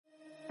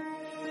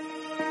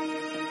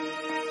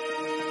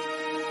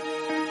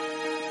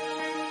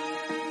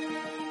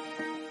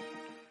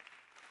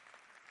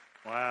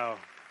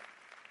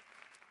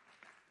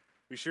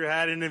We sure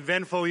had an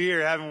eventful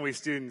year, haven't we,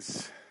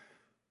 students?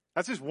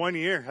 That's just 1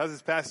 year. How's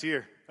this past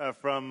year?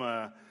 From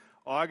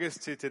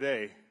August to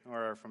today,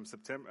 or from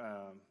September,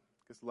 I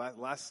guess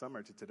last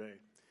summer to today.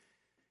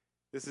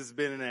 This has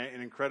been an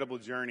incredible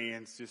journey,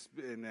 and it's just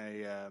been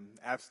an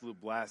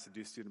absolute blast to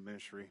do student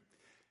ministry.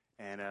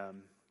 And I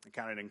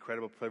count it an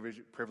incredible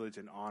privilege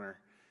and honor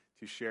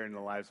to share in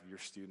the lives of your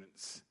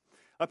students.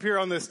 Up here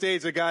on the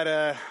stage, I got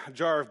a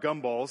jar of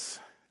gumballs.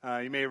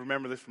 You may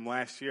remember this from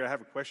last year. I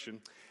have a question.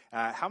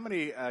 How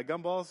many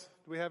gumballs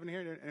do we have in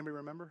here? Anybody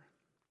remember?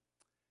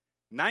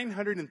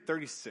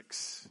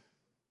 936.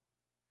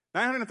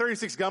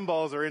 936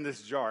 gumballs are in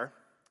this jar.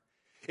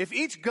 If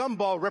each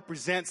gumball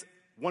represents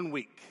 1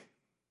 week,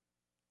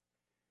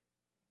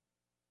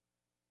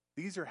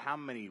 these are how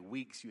many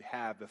weeks you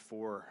have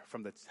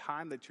from the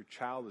time that your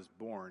child is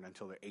born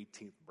until their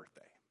 18th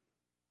birthday.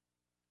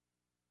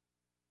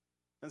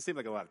 Doesn't seem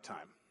like a lot of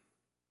time.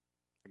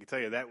 I can tell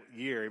you that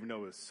year, even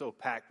though it was so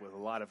packed with a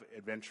lot of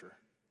adventure,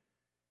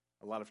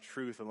 a lot of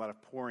truth, and a lot of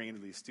pouring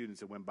into these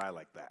students, it went by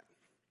like that.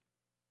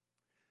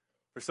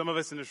 For some of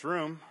us in this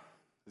room,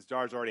 this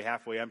jar is already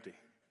halfway empty.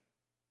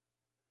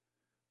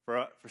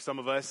 For some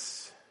of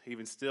us,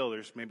 even still,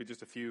 there's maybe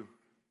just a few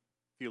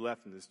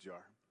left in this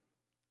jar.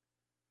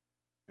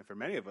 And for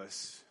many of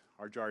us,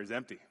 our jar is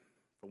empty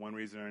for one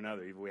reason or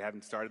another. Either we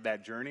haven't started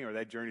that journey or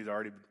that journey's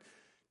already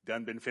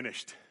been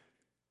finished.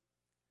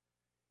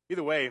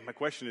 Either way, my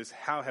question is,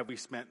 how have we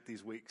spent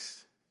these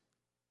weeks?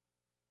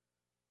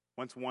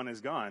 Once one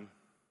is gone,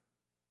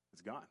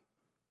 it's gone.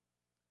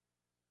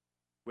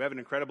 We have an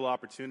incredible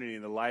opportunity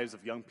in the lives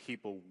of young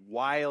people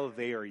while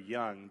they are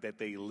young that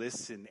they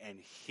listen and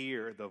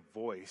hear the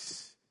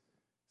voice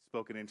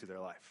spoken into their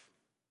life.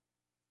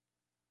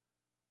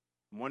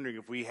 I'm wondering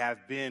if we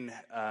have been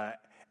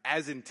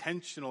as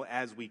intentional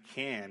as we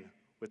can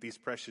with these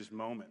precious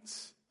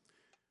moments.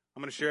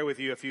 I'm going to share with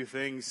you a few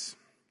things.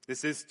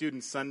 This is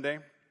Student Sunday.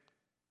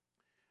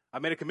 I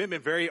made a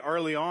commitment very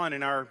early on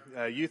in our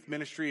youth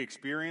ministry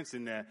experience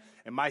and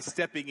my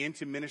stepping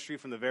into ministry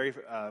from the very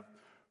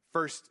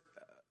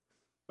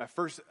my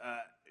first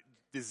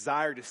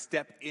desire to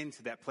step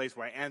into that place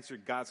where I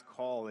answered God's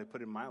call they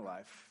put in my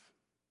life.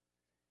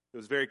 It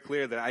was very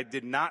clear that I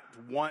did not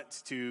want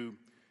to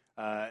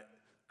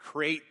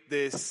create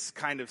this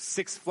kind of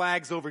Six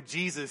Flags over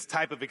Jesus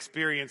type of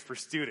experience for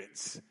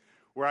students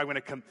where I'm going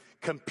to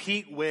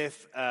compete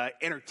with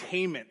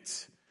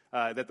entertainment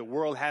that the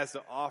world has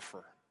to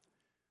offer.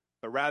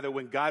 But rather,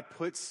 when God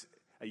puts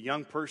a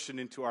young person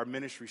into our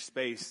ministry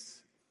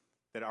space,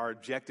 that our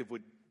objective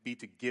would be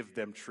to give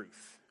them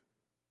truth,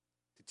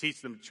 to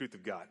teach them the truth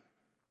of God.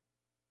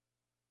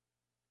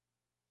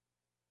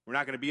 We're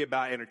not going to be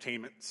about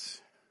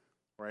entertainment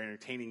or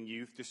entertaining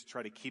youth, just to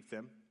try to keep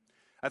them.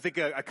 I think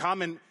a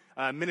common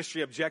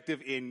ministry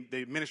objective in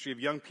the ministry of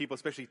young people,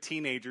 especially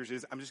teenagers,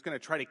 is I'm just going to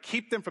try to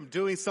keep them from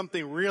doing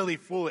something really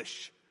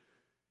foolish.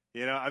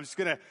 I'm just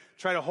going to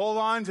try to hold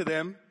on to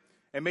them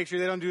and make sure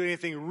they don't do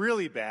anything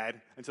really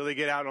bad until they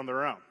get out on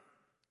their own.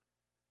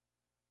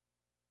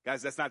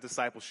 Guys, that's not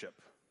discipleship.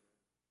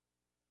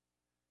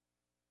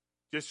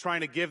 Just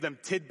trying to give them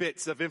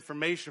tidbits of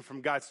information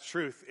from God's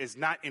truth is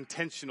not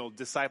intentional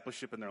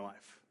discipleship in their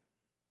life.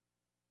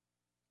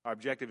 Our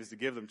objective is to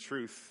give them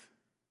truth,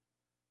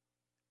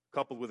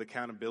 coupled with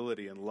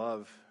accountability and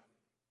love.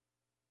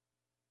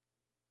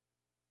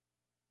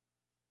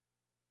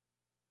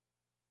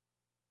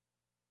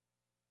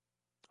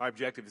 Our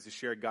objective is to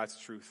share God's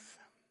truth,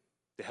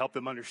 to help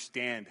them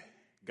understand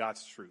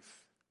God's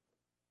truth,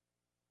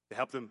 to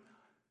help them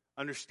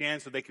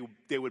understand so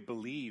they would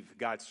believe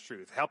God's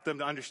truth, help them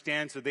to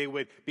understand so they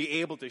would be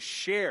able to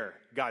share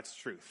God's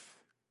truth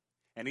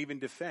and even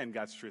defend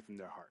God's truth in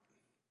their heart.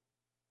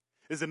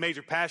 This is a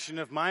major passion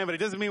of mine, but it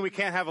doesn't mean we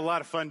can't have a lot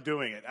of fun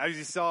doing it. As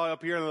you saw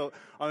up here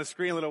on the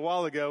screen a little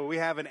while ago, we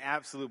have an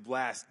absolute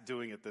blast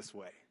doing it this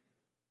way.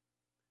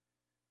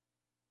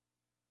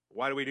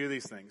 Why do we do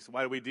these things?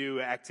 Why do we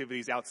do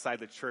activities outside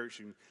the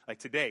church? And like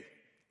today,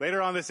 later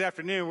on this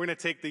afternoon, we're going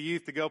to take the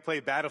youth to go play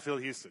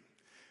Battlefield Houston.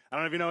 I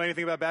don't know if you know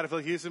anything about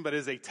Battlefield Houston, but it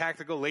is a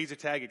tactical laser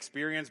tag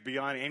experience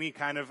beyond any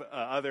kind of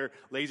other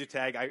laser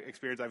tag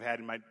experience I've had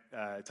in my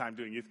time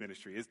doing youth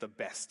ministry. It's the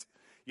best.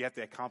 You have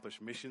to accomplish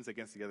missions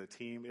against the other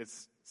team.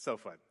 It's so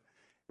fun.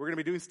 We're going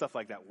to be doing stuff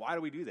like that. Why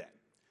do we do that?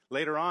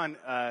 Later on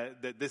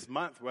this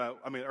month,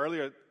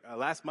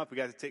 last month we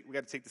got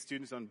to take the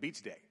students on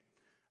Beach Day.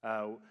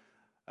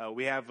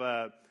 We have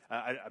a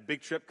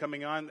big trip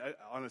coming on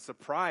a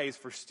surprise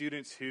for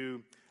students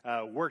who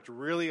worked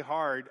really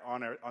hard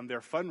on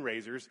their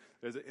fundraisers.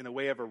 In a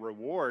way of a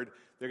reward,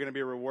 they're going to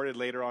be rewarded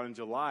later on in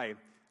July.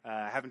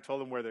 I haven't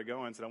told them where they're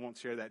going, so I won't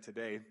share that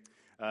today.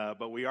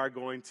 But we are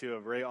going to a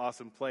very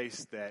awesome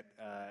place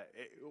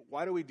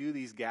why do we do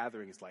these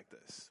gatherings like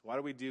this? Why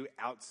do we do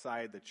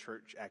outside the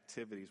church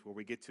activities where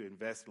we get to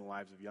invest in the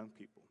lives of young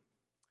people?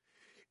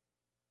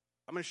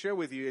 I'm going to share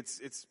with you,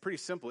 it's pretty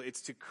simple.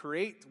 It's to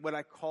create what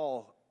I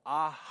call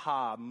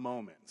aha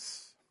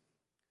moments.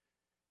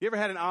 You ever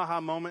had an aha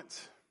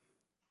moment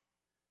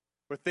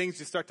where things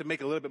just start to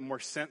make a little bit more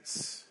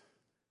sense?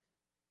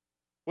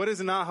 What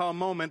is an aha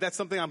moment? That's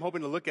something I'm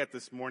hoping to look at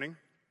this morning.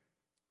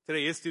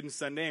 Today is Student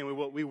Sunday, and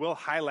we will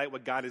highlight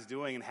what God is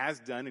doing and has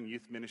done in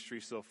youth ministry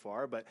so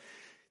far, but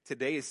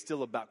today is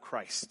still about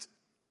Christ.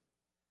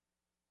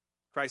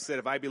 Christ said,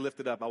 if I be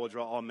lifted up, I will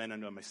draw all men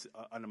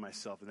unto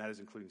myself, and that is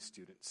including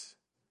students.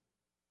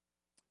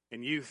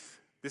 In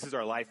youth, this is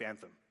our life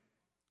anthem.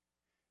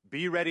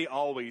 Be ready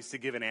always to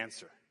give an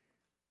answer.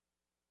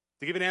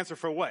 To give an answer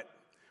for what?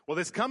 Well,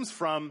 this comes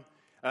from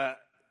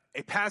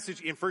a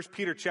passage in 1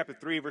 Peter chapter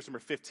 3, verse number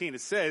 15.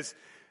 It says,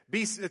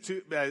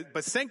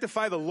 but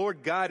sanctify the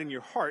Lord God in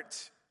your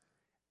heart,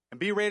 and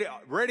be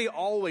ready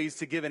always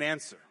to give an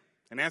answer.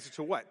 An answer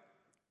to what?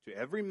 To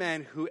every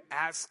man who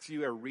asks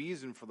you a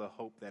reason for the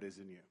hope that is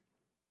in you,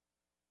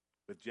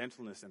 with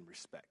gentleness and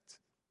respect.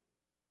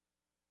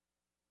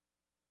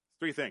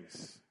 Three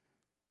things.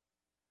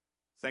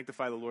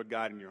 Sanctify the Lord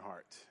God in your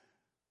heart.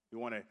 We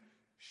want to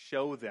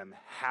show them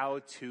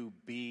how to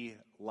be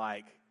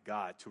like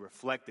God, to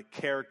reflect the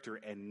character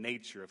and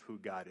nature of who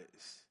God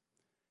is.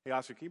 Hey,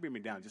 Oscar, can you bring me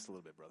down just a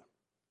little bit, brother?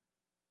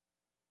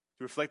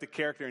 To reflect the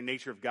character and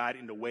nature of God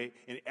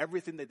in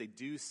everything that they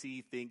do,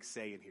 see, think,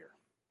 say, and hear.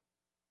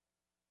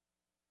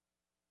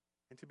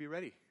 And to be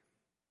ready.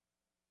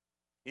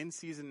 In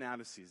season and out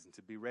of season,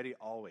 to be ready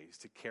always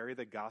to carry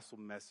the gospel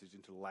message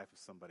into the life of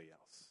somebody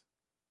else.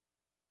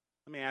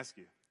 Let me ask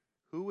you,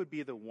 who would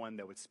be the one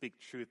that would speak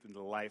truth into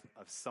the life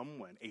of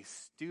someone, a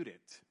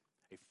student,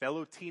 a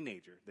fellow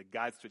teenager that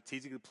God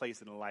strategically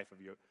placed in the life of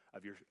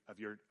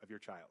your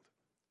child?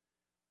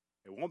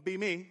 It won't be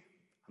me.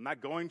 I'm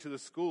not going to the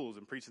schools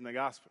and preaching the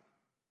gospel.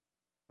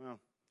 Well,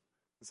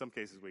 in some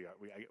cases we are.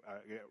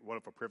 I get a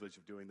wonderful privilege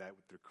of doing that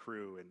with the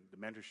crew and the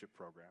mentorship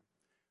program.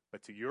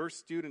 But to your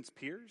students'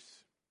 peers,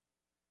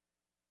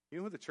 you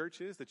know who the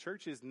church is? The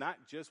church is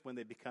not just when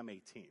they become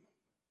 18.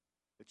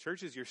 The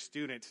church is your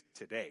student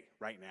today,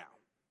 right now.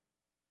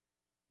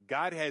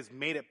 God has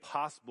made it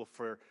possible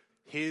for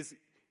his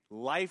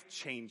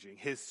life-changing,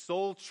 his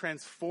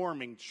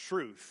soul-transforming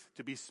truth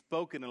to be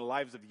spoken in the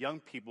lives of young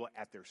people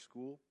at their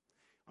school,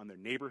 on their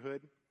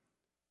neighborhood,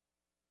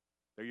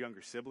 their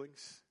younger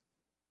siblings.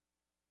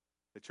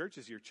 The church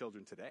is your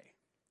children today,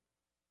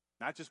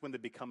 not just when they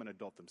become an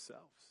adult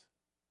themselves.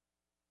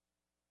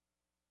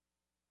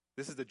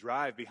 This is the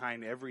drive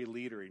behind every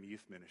leader in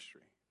youth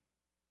ministry.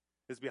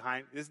 This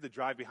is the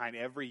drive behind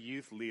every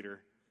youth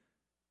leader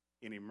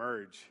in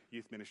Emerge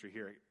Youth Ministry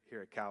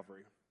here at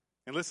Calvary.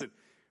 And listen,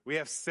 we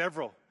have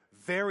several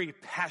very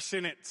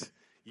passionate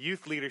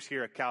youth leaders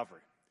here at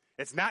Calvary.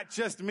 It's not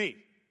just me.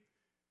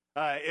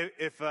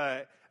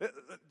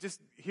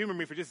 Just humor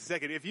me for just a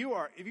second. If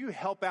you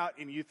help out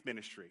in youth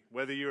ministry,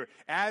 whether you're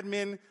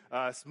admin,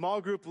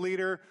 small group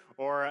leader,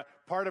 or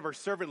part of our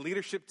servant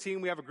leadership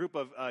team, we have a group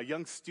of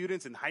young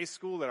students in high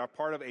school that are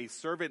part of a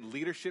servant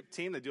leadership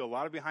team that do a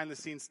lot of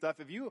behind-the-scenes stuff.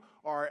 If you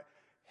are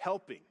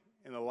helping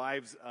in the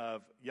lives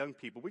of young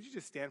people, would you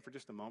just stand for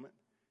just a moment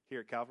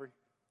here at Calvary?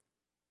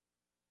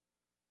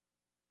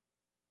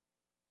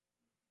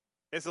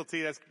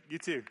 SLT, that's you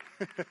too.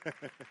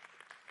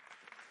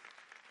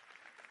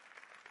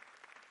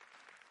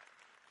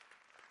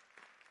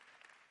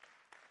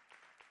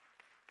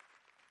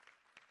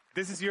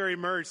 This is your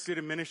Emerge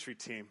student ministry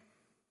team,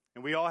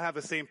 and we all have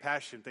the same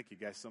passion. Thank you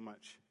guys so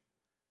much.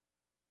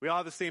 We all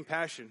have the same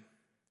passion,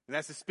 and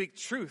that's to speak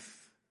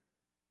truth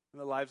in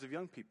the lives of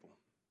young people.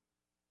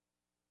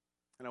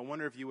 And I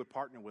wonder if you would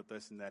partner with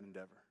us in that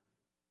endeavor.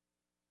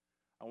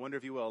 I wonder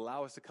if you will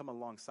allow us to come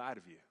alongside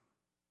of you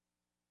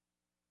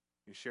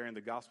in sharing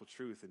the gospel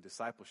truth and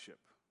discipleship.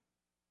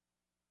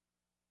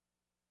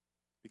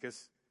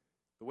 Because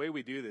the way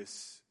we do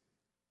this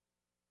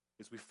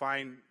is we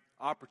find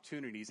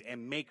opportunities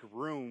and make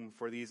room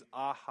for these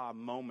aha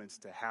moments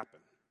to happen.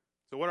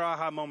 So what are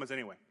aha moments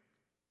anyway?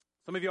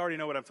 Some of you already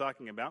know what I'm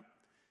talking about.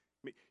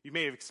 You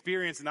may have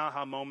experienced an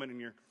aha moment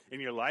in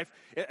your life.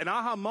 An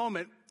aha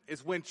moment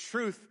is when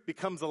truth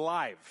becomes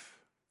alive.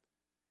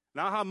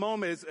 An aha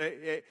moment is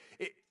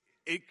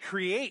it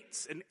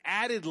creates an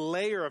added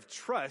layer of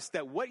trust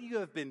that what you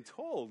have been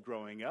told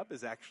growing up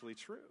is actually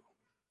true.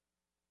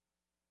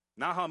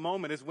 An aha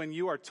moment is when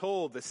you are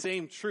told the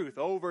same truth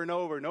over and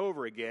over and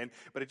over again,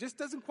 but it just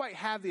doesn't quite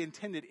have the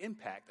intended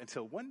impact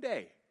until one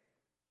day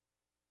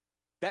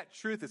that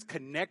truth is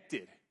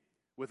connected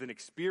with an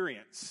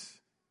experience,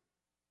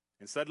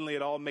 and suddenly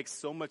it all makes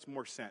so much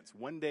more sense.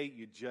 One day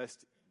you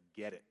just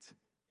get it.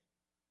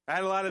 I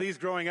had a lot of these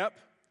growing up.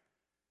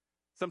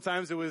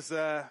 Sometimes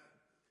it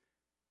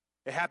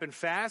happened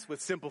fast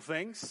with simple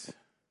things.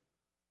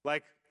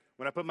 Like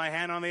when I put my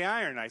hand on the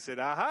iron, I said,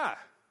 aha,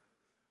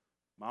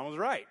 Mom was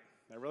right.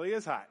 That really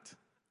is hot.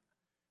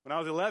 When I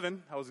was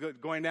 11, I was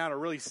going down a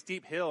really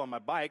steep hill on my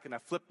bike, and I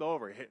flipped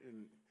over,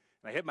 and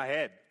I hit my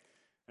head.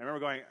 I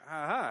remember going,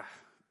 aha,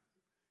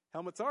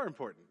 helmets are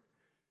important.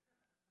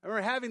 I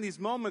remember having these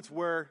moments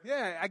where,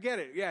 yeah, I get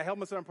it. Yeah,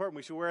 helmets are important.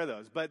 We should wear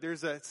those. But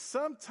there's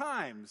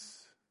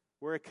sometimes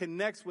where it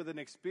connects with an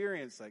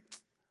experience like,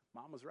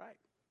 Mom was right.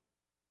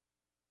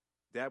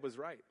 Dad was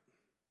right.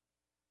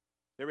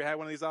 You ever had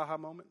one of these aha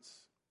moments?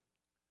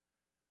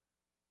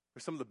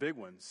 Or some of the big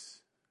ones.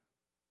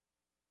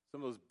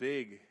 Some of those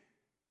big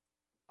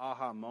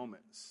aha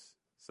moments,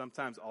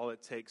 sometimes all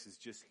it takes is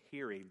just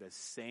hearing the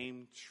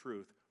same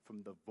truth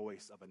from the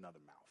voice of another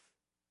mouth.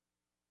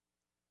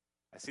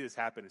 I see this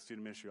happen in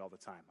student ministry all the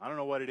time. I don't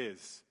know what it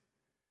is.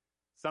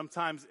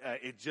 Sometimes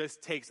it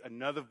just takes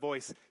another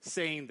voice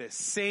saying the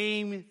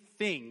same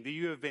thing that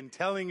you have been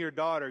telling your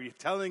daughter, you're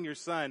telling your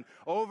son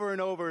over and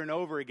over and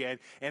over again,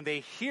 and they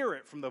hear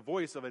it from the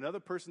voice of another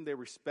person they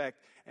respect,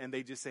 and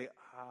they just say,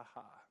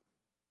 aha.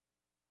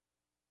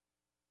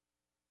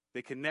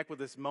 They connect with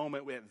this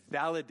moment where it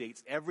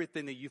validates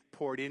everything that you've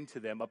poured into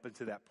them up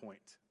until that point.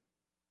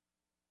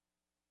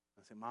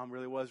 I say, Mom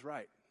really was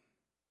right.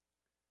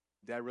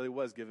 Dad really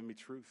was giving me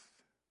truth.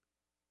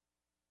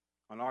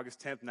 On August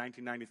 10th,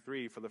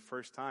 1993, for the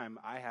first time,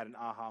 I had an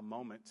aha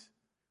moment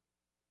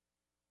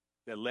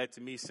that led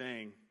to me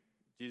saying,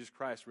 Jesus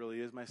Christ really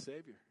is my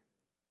Savior.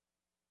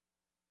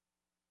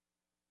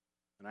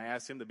 And I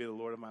asked him to be the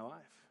Lord of my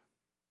life.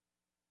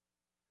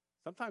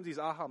 Sometimes these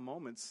aha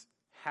moments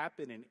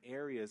happen in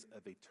areas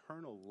of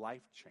eternal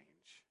life change.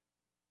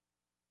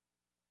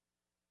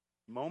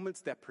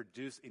 Moments that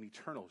produce an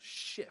eternal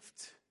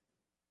shift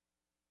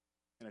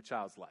in a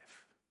child's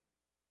life.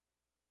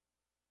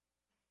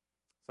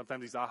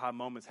 Sometimes these aha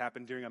moments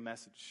happen during a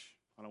message.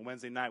 On a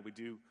Wednesday night, we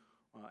do,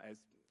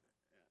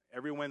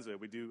 every Wednesday,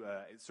 we do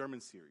a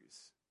sermon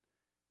series.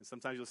 And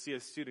sometimes you'll see a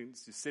student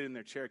just sit in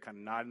their chair, kind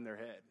of nodding their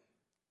head.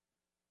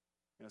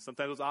 You know,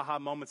 sometimes those aha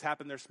moments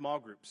happen in their small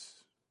groups.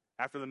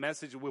 After the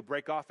message, we'll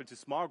break off into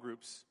small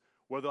groups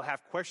where they'll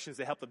have questions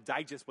that help them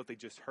digest what they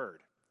just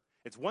heard.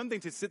 It's one thing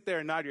to sit there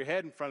and nod your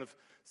head in front of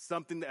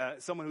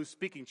someone who's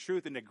speaking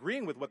truth and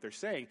agreeing with what they're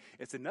saying.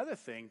 It's another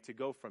thing to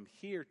go from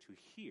here to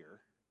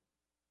here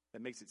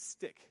that makes it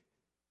stick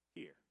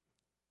here.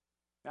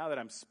 Now that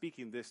I'm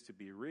speaking this to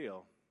be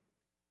real,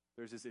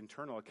 there's this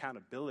internal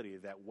accountability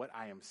that what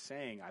I am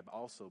saying, I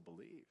also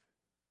believe.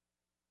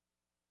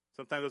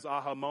 Sometimes those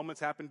aha moments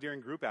happen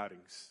during group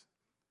outings.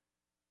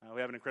 We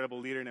have an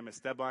incredible leader named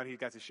Esteban. He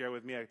got to share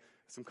with me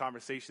some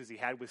conversations he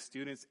had with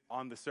students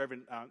on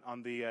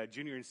the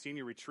junior and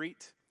senior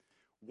retreat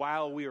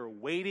while we were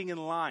waiting in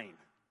line.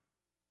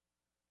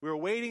 We were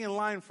waiting in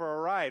line for a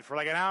ride for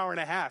like an hour and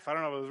a half. I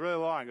don't know, it was really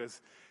long.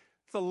 It's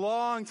a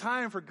long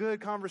time for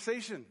good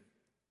conversation.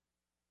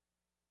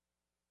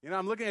 You know,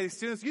 I'm looking at these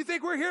students. You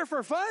think we're here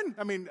for fun?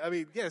 I mean,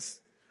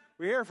 yes,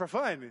 we're here for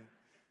fun.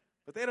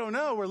 But they don't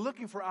know. We're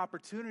looking for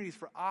opportunities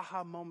for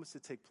aha moments to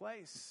take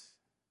place.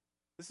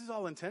 This is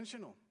all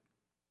intentional.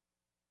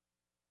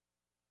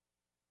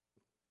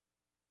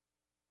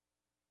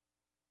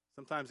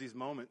 Sometimes these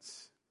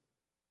moments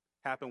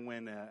happen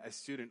when a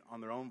student on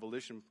their own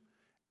volition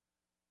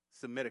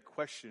submit a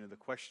question in the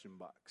question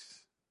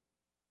box.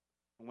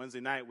 On Wednesday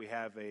night, we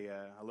have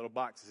a little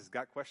box that says,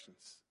 "Got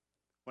questions?"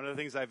 One of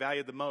the things I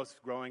valued the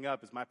most growing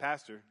up is my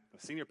pastor, a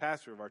senior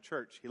pastor of our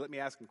church. He let me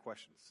ask him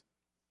questions.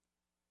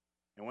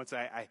 And once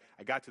I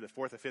got to the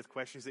fourth or fifth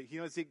question, he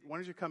said, Zeke, why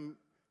don't you come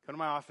to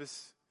my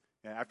office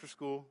after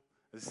school,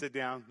 let's sit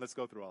down, let's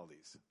go through all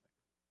these.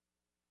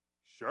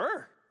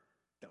 Sure,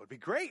 that would be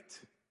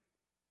great.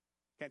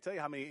 Can't tell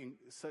you how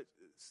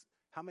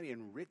many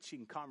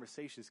enriching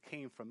conversations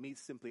came from me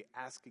simply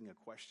asking a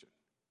question.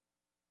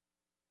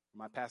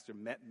 My pastor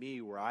met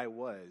me where I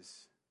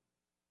was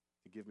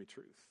to give me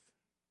truth.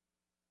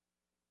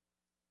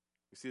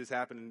 We see this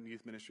happen in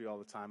youth ministry all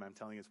the time. I'm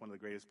telling you, it's one of the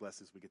greatest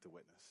blessings we get to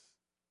witness.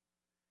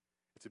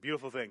 It's a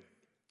beautiful thing.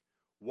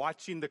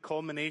 Watching the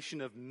culmination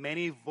of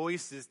many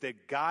voices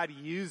that God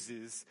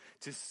uses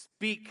to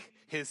speak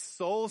his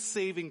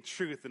soul-saving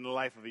truth in the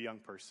life of a young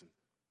person.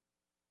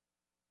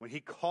 When he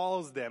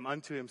calls them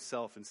unto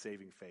himself in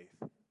saving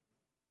faith.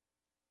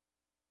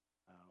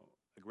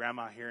 A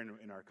grandma here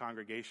in our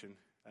congregation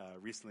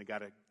recently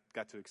got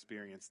to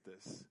experience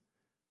this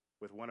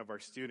with one of our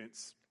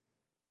students.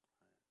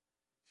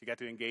 She got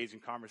to engage in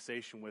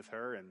conversation with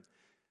her, and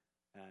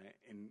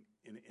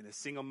in a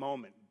single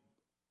moment,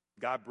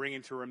 God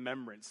bringing to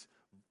remembrance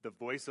the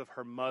voice of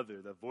her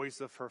mother, the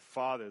voice of her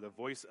father, the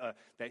voice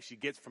that she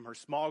gets from her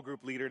small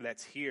group leader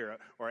that's here,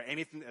 or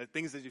anything,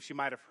 things that she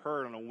might have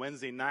heard on a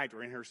Wednesday night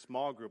or in her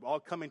small group, all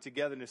coming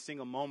together in a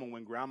single moment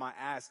when Grandma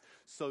asked,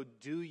 "So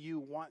do you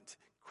want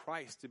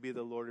Christ to be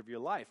the Lord of your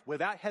life?"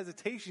 Without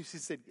hesitation, she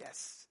said,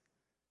 "Yes.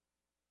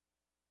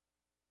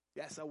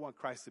 Yes, I want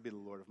Christ to be the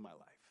Lord of my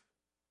life."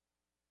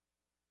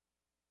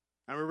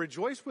 And we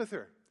rejoiced with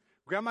her.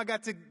 Grandma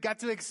got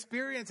to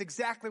experience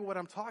exactly what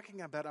I'm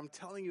talking about. I'm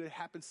telling you, it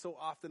happens so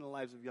often in the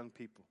lives of young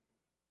people.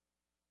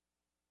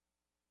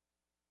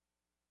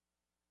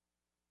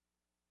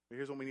 But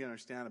here's what we need to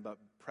understand about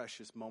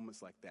precious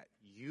moments like that.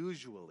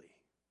 Usually,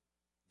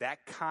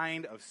 that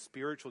kind of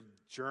spiritual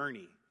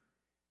journey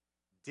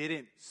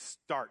didn't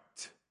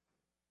start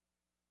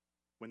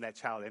when that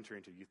child entered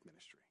into youth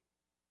ministry.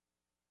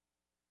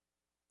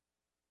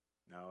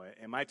 No,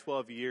 in my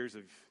 12 years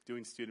of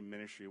doing student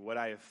ministry, what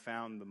I have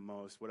found the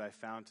most, what I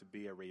found to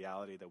be a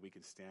reality that we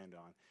can stand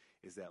on,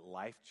 is that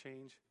life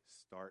change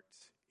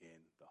starts in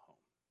the home.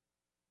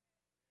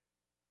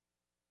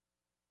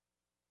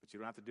 But you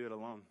don't have to do it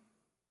alone.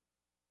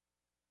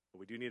 But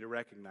we do need to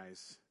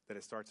recognize that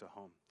it starts at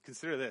home.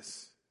 Consider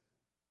this.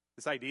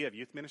 This idea of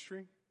youth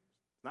ministry,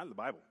 it's not in the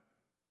Bible.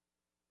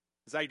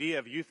 This idea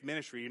of youth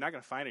ministry, you're not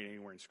going to find it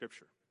anywhere in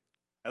Scripture.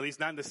 At least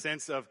not in the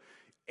sense of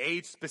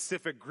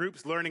age-specific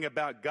groups learning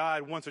about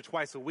God once or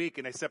twice a week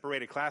in a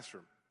separated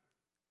classroom.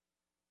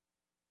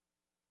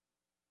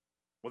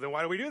 Well, then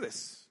why do we do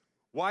this?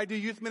 Why do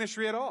youth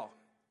ministry at all?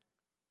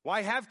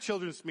 Why have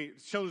children's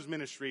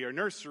ministry or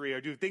nursery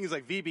or do things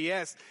like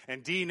VBS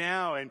and D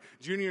Now and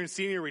junior and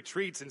senior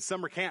retreats and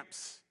summer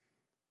camps?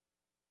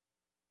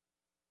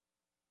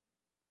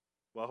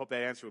 Well, I hope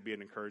that answer will be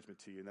an encouragement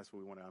to you, and that's what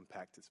we want to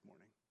unpack this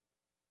morning.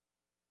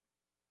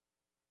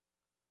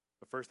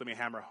 But first, let me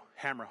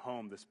hammer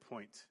home this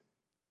point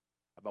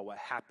about what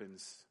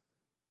happens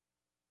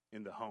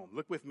in the home.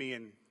 Look with me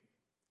in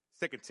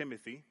 2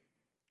 Timothy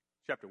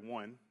chapter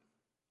 1.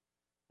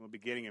 We'll be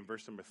beginning in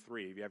verse number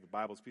 3. If you have your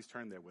Bibles, please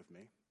turn there with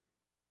me.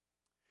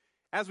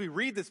 As we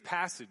read this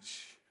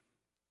passage,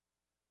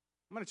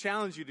 I'm going to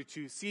challenge you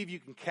to see if you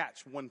can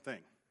catch one thing.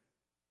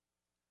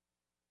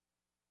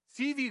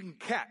 See if you can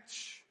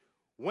catch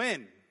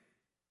when,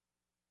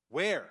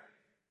 where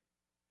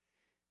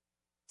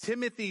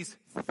Timothy's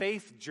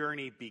faith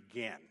journey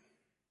began.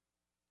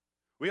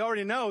 We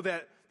already know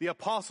that the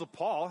Apostle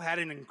Paul had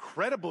an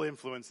incredible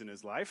influence in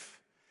his life,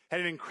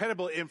 had an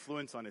incredible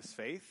influence on his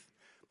faith.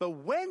 But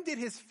when did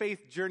his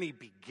faith journey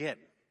begin?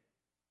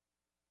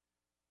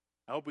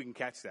 I hope we can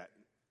catch that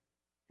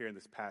here in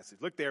this passage.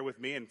 Look there with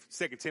me in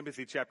 2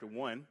 Timothy chapter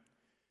 1,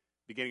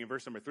 beginning in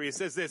verse number 3. It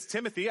says this,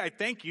 Timothy, I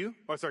thank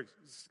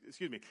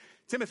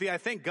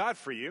God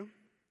for you,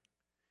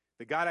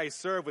 the God I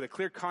serve with a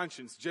clear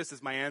conscience, just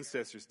as my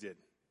ancestors did.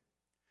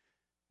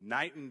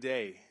 Night and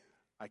day,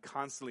 I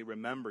constantly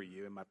remember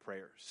you in my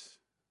prayers.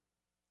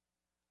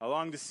 I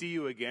long to see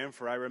you again,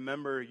 for I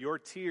remember your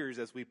tears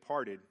as we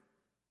parted,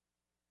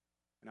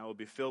 and I will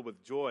be filled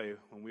with joy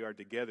when we are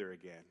together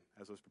again.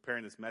 As I was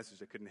preparing this message,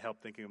 I couldn't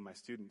help thinking of my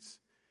students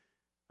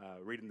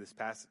reading this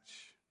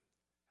passage,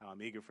 how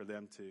I'm eager for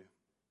them to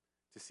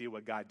see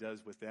what God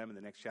does with them in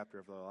the next chapter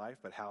of their life,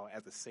 but how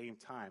at the same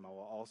time I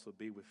will also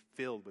be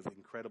filled with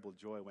incredible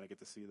joy when I get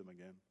to see them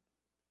again.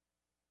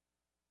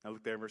 Now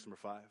look there in verse number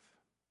 5.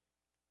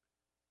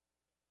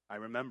 I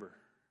remember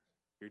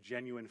your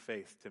genuine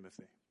faith,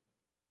 Timothy.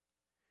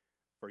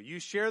 For you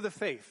share the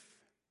faith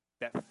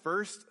that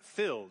first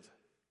filled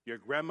your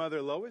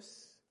grandmother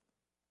Lois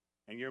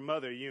and your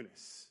mother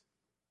Eunice.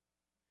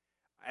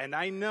 And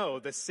I know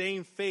the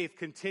same faith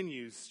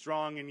continues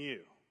strong in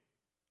you.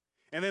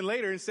 And then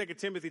later in 2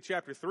 Timothy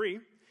chapter 3,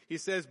 he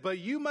says, but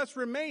you must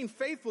remain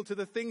faithful to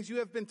the things you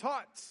have been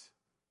taught.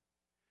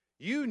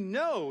 You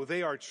know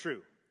they are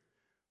true,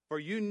 for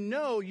you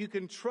know you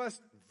can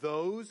trust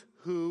those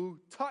who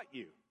taught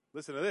you.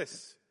 Listen to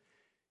this.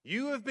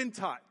 You have been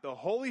taught the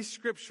Holy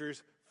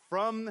Scriptures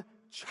from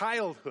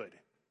childhood.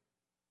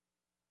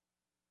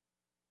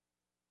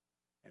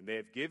 And they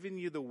have given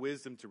you the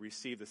wisdom to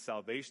receive the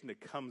salvation that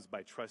comes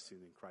by trusting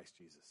in Christ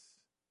Jesus.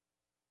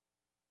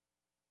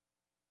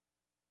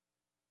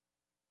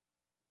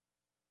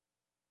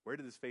 Where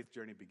did this faith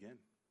journey begin?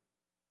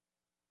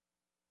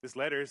 This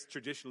letter is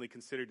traditionally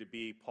considered to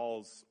be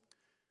Paul's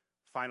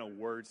final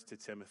words to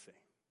Timothy.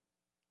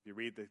 If you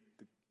read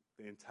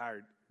the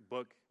entire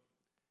book,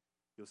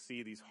 you'll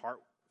see these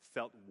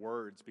heartfelt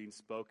words being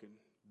spoken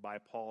by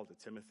Paul to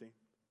Timothy.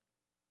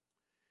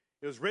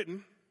 It was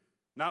written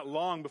not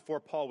long before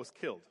Paul was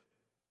killed,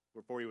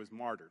 before he was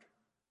martyred.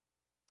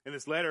 In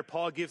this letter,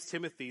 Paul gives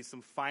Timothy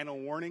some final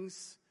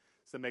warnings,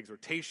 some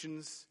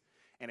exhortations,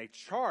 and a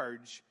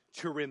charge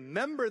to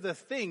remember the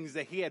things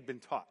that he had been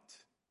taught.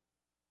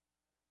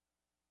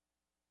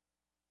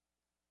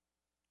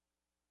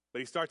 But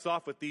he starts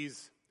off with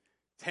these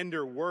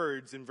tender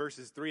words in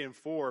verses 3 and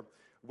 4,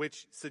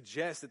 which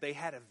suggest that they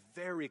had a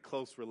very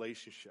close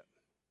relationship.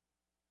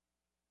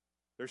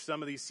 There's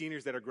some of these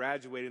seniors that are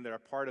graduating that are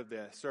part of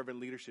the servant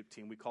leadership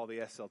team we call the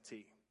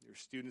SLT. They're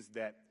students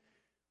that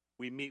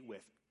we meet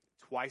with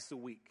twice a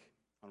week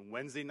on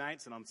Wednesday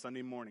nights and on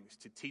Sunday mornings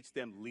to teach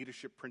them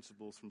leadership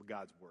principles from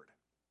God's Word.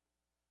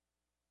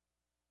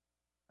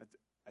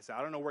 I said,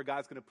 I don't know where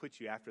God's going to put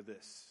you after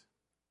this,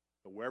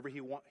 but wherever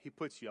He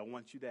puts you, I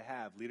want you to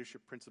have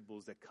leadership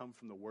principles that come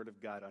from the Word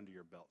of God under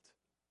your belt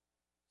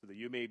so that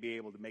you may be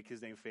able to make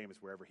His name famous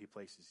wherever He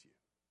places you.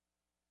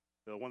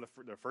 They're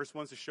the first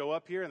ones to show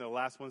up here and they're the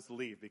last ones to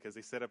leave because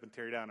they set up and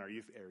tear down our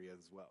youth area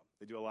as well.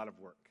 They do a lot of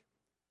work.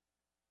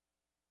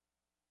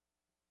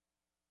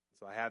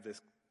 So I have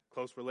this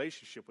close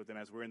relationship with them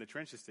as we're in the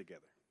trenches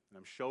together. And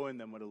I'm showing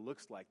them what it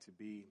looks like to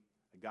be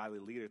a godly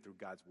leader through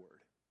God's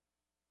Word.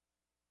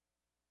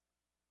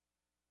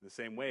 In the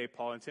same way,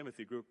 Paul and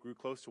Timothy grew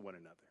close to one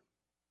another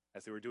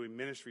as they were doing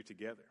ministry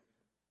together.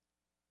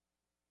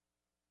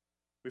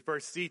 We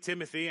first see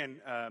Timothy in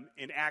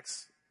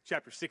Acts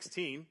chapter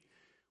 16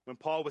 when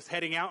Paul was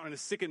heading out on a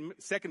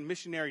second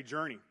missionary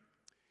journey.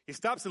 He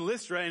stops in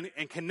Lystra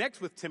and connects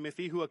with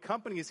Timothy, who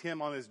accompanies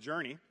him on his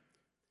journey,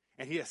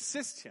 and he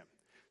assists him,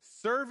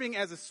 serving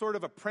as a sort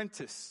of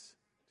apprentice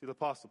to the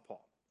Apostle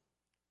Paul.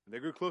 And they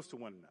grew close to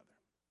one another.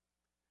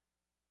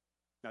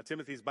 Now,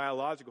 Timothy's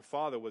biological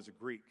father was a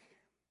Greek,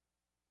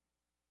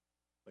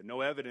 but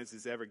no evidence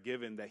is ever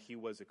given that he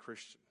was a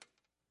Christian.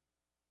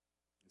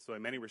 And so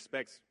in many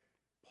respects,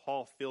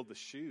 Paul filled the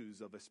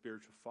shoes of a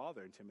spiritual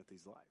father in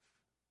Timothy's life.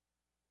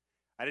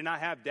 I did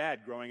not have dad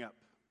growing up.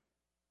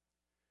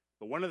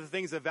 But one of the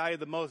things I valued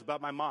the most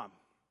about my mom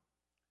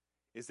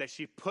is that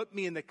she put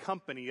me in the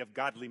company of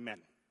godly men.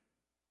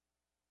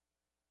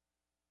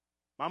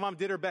 My mom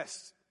did her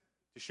best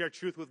to share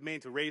truth with me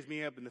and to raise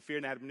me up in the fear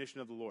and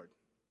admonition of the Lord.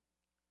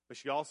 But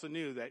she also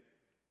knew that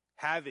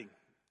having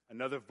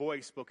another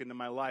voice spoken into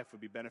my life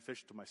would be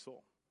beneficial to my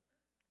soul.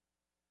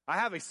 I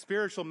have a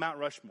spiritual Mount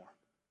Rushmore.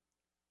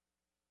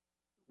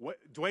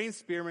 Dwayne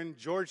Spearman,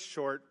 George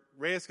Short,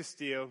 Reyes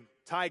Castillo,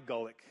 Ty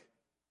Gulick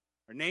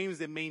are names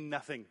that mean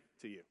nothing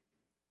to you.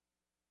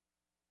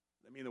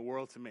 They mean the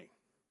world to me.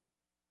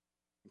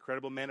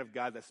 Incredible men of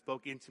God that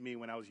spoke into me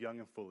when I was young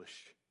and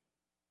foolish.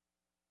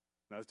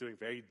 When I was doing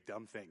very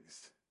dumb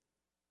things.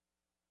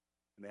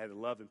 And they had the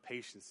love and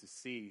patience to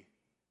see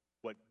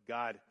what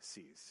God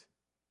sees.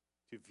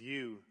 To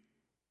view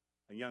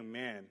a young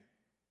man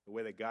the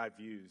way that God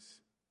views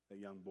a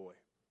young boy.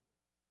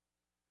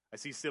 I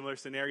see similar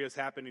scenarios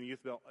happen in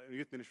youth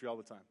ministry all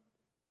the time.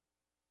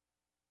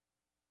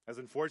 As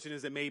unfortunate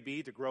as it may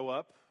be to grow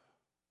up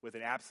with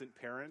an absent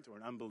parent or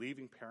an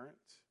unbelieving parent,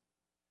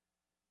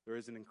 there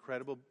is an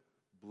incredible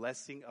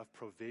blessing of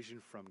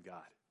provision from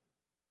God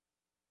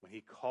when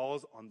he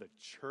calls on the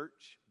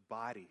church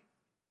body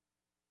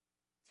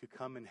to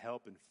come and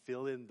help and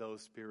fill in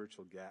those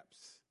spiritual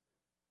gaps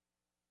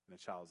in a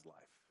child's life.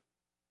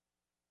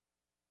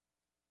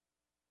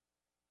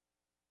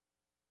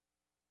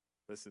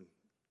 Listen,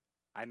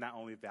 I not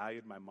only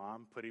valued my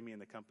mom putting me in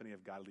the company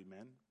of godly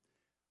men,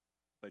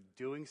 but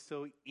doing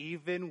so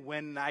even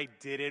when I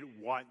didn't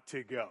want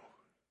to go.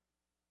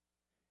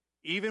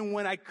 Even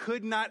when I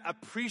could not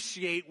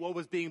appreciate what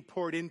was being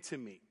poured into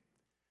me.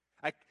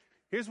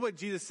 Here's what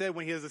Jesus said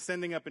when he was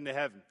ascending up into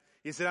heaven.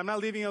 He said, I'm not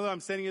leaving you alone, I'm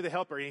sending you the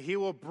helper, and he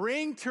will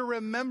bring to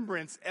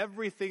remembrance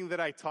everything that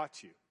I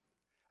taught you.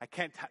 I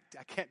can't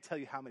tell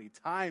you how many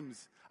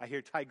times I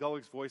hear Ty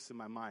Gulick's voice in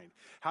my mind.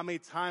 How many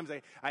times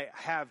I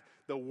have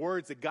the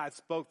words that God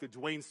spoke to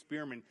Dwayne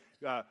Spearman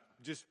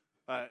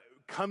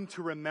come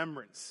to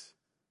remembrance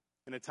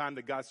in a time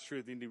that God's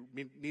truth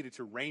needed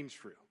to reign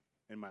true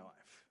in my life.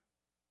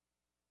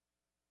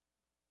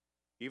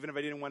 Even if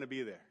I didn't want to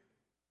be there,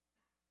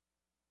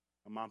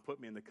 my mom put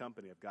me in the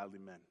company of godly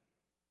men.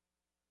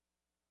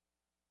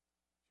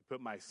 She put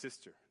my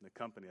sister in the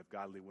company of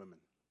godly women.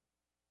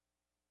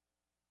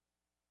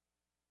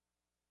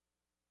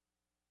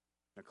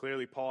 Now,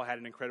 clearly, Paul had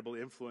an incredible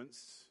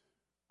influence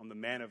on the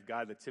man of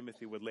God that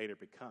Timothy would later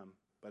become.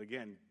 But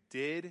again,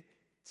 did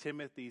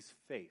Timothy's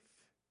faith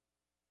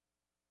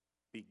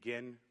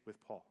begin with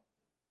Paul?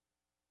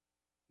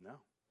 No.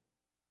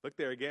 Look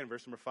there again,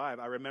 verse number 5.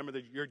 I remember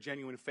your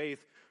genuine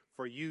faith,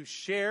 for you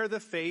share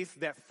the faith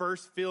that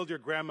first filled your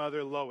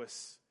grandmother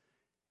Lois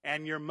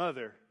and your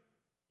mother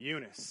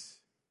Eunice.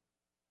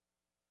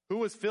 Who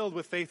was filled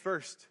with faith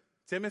first?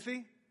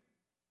 Timothy?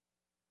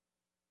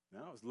 No,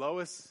 it was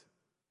Lois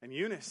and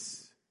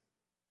Eunice.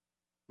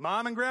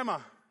 Mom and grandma.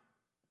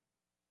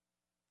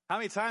 How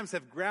many times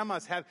have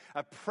grandmas had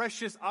a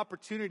precious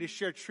opportunity to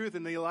share truth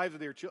in the lives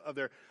of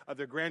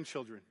their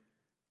grandchildren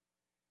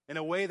in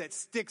a way that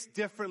sticks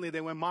differently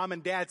than when mom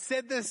and dad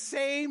said the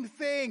same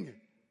thing?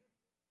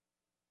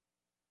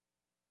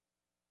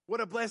 What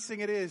a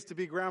blessing it is to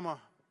be grandma,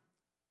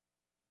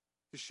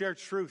 to share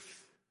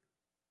truth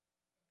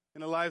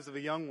in the lives of a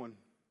young one.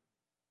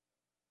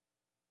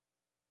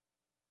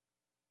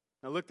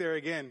 Now look there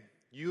again.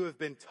 You have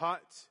been taught.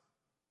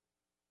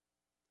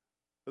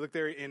 Look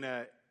there in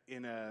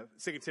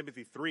 2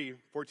 Timothy 3,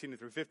 14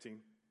 through 15.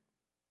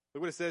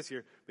 Look what it says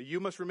here. But you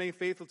must remain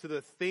faithful to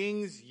the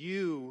things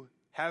you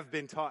have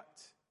been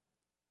taught.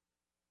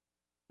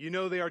 You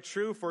know they are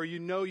true, for you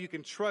know you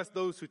can trust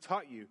those who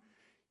taught you.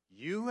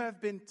 You have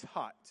been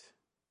taught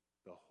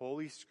the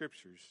Holy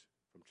Scriptures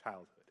from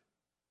childhood.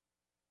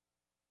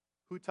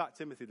 Who taught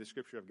Timothy the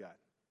Scripture of God?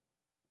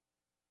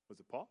 Was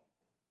it Paul?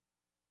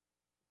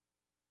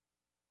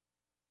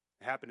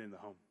 It happened in the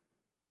home.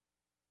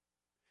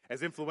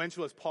 As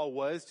influential as Paul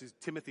was to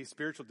Timothy's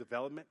spiritual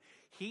development,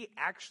 he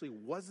actually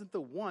wasn't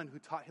the one who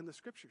taught him the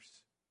Scriptures.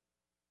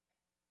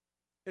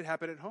 It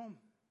happened at home.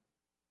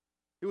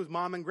 It was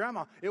mom and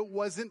grandma. It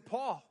wasn't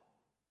Paul.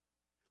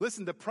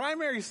 Listen, the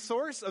primary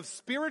source of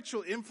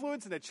spiritual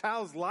influence in a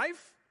child's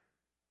life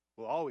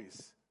will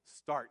always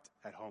start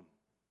at home.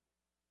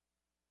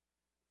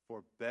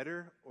 For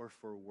better or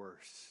for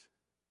worse,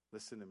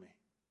 listen to me.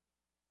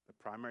 The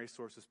primary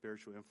source of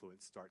spiritual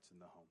influence starts in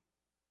the home.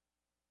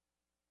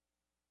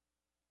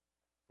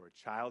 For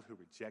a child who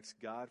rejects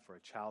God, for a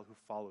child who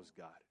follows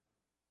God,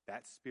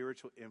 that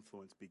spiritual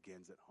influence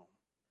begins at home.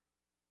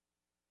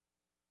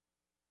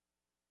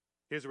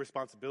 Here's a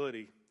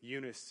responsibility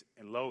Eunice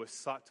and Lois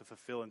sought to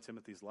fulfill in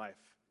Timothy's life.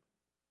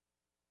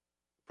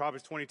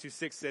 Proverbs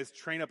 22:6 says,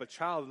 train up a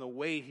child in the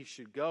way he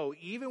should go.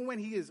 Even when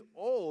he is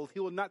old, he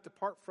will not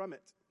depart from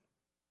it.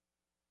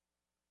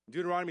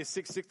 Deuteronomy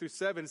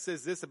 6:6-7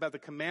 says this about the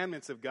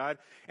commandments of God.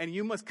 And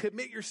you must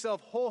commit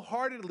yourself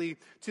wholeheartedly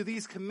to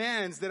these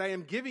commands that I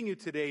am giving you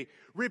today.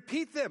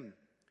 Repeat them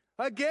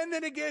again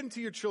and again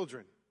to your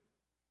children.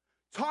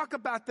 Talk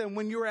about them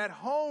when you're at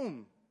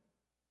home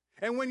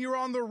and when you're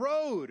on the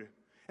road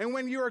and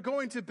when you are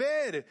going to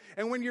bed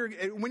and when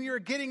you're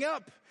getting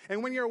up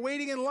and when you're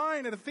waiting in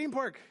line at a theme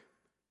park.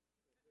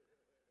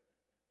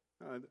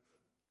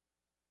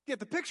 Get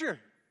the picture.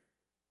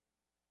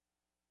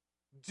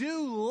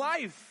 Do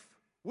life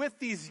with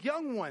these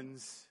young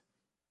ones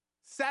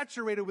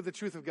saturated with the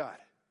truth of God.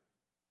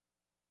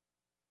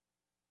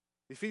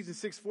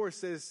 Ephesians 6:4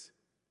 says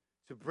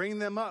to bring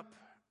them up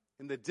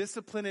in the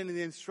discipline and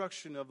the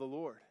instruction of the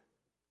Lord.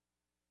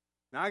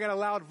 Now I got a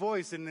loud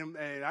voice and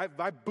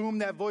I boom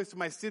that voice to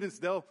my students,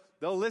 they'll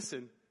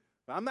listen.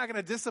 But I'm not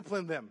going to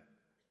discipline them.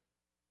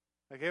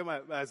 Okay,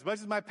 as much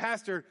as my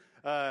pastor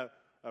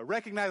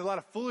recognized a lot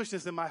of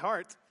foolishness in my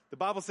heart, the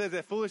Bible says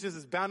that foolishness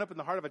is bound up in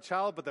the heart of a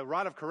child, but the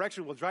rod of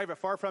correction will drive it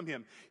far from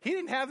him. He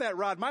didn't have that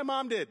rod. My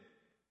mom did.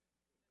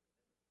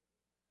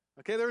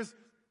 Okay,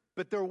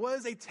 but there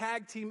was a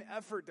tag team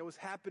effort that was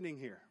happening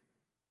here.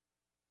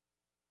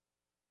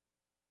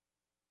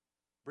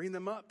 Bring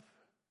them up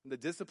in the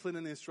discipline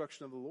and the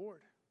instruction of the Lord.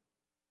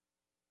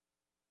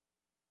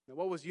 Now,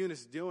 what was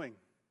Eunice doing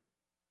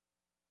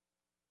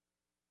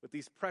with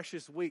these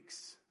precious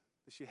weeks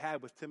that she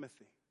had with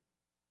Timothy?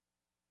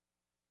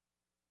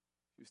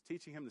 She was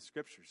teaching him the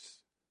scriptures.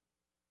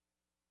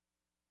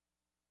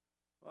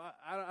 Well,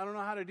 I don't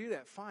know how to do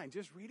that. Fine,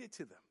 just read it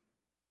to them.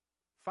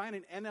 Find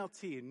an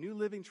NLT, a New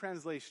Living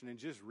Translation, and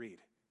just read.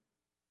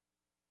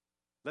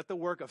 Let the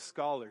work of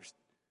scholars,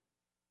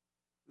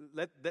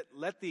 let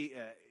the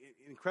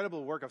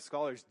incredible work of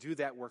scholars do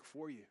that work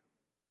for you.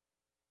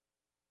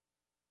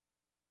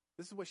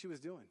 This is what she was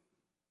doing.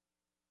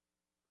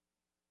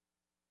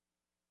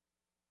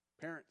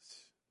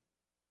 Parents,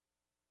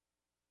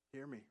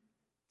 hear me.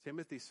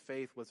 Timothy's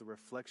faith was a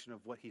reflection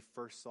of what he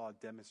first saw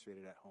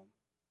demonstrated at home.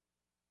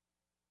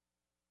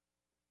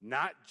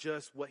 Not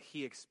just what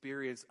he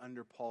experienced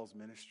under Paul's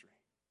ministry.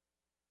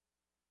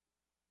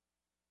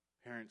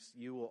 Parents,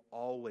 you will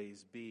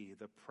always be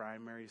the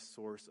primary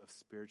source of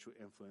spiritual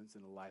influence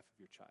in the life of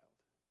your child.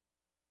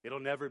 It'll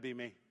never be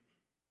me.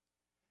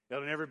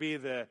 It'll never be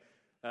the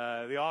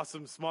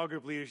awesome small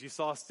group leaders you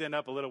saw stand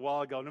up a little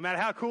while ago, no matter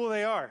how cool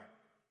they are.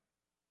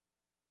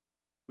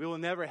 We will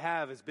never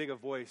have as big a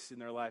voice in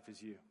their life as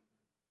you.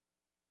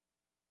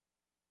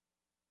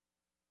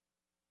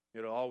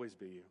 It'll always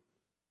be you.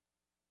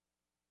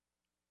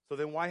 So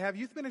then why have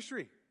youth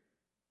ministry?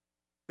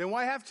 Then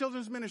why have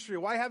children's ministry?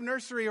 Why have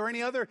nursery or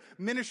any other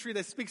ministry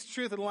that speaks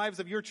truth in the lives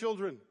of your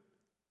children?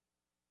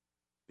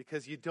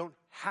 Because you don't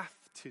have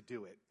to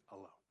do it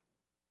alone.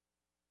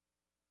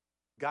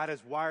 God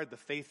has wired the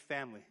faith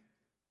family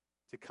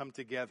to come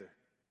together.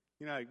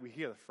 You know, we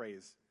hear the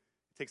phrase,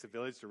 it takes a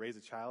village to raise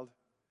a child.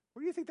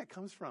 Where do you think that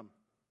comes from?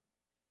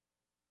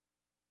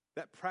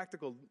 That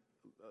practical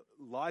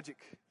logic,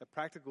 that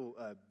practical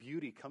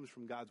beauty comes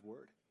from God's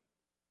word.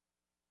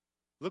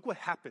 Look what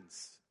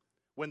happens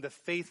when the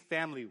faith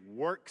family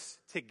works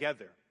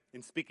together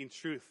in speaking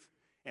truth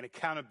and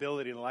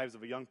accountability in the lives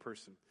of a young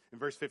person. In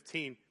verse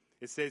 15,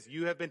 it says,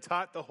 you have been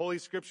taught the Holy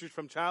Scriptures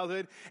from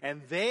childhood,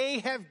 and they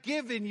have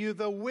given you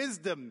the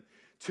wisdom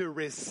to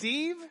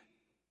receive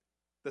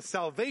the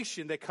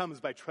salvation that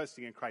comes by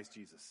trusting in Christ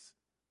Jesus.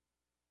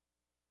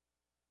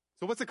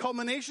 So what's the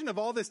culmination of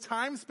all this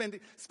time spent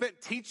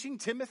teaching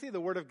Timothy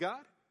the Word of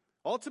God?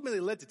 Ultimately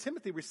led to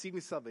Timothy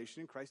receiving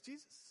salvation in Christ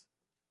Jesus.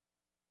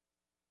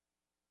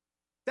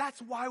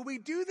 That's why we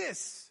do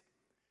this.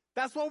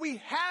 That's why we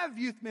have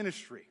youth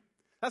ministry.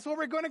 That's why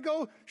we're going to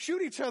go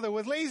shoot each other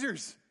with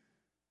lasers.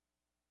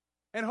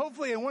 And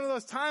hopefully in one of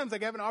those times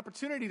I have an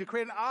opportunity to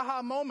create an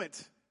aha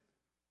moment.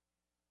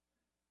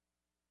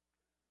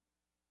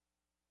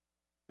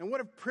 And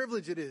what a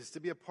privilege it is to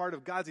be a part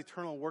of God's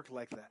eternal work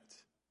like that.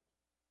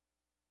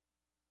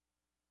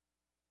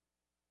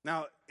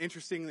 Now,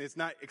 interestingly, it's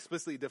not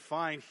explicitly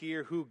defined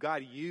here who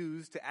God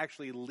used to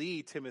actually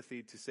lead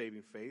Timothy to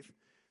saving faith.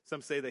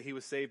 Some say that he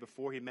was saved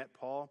before he met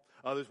Paul.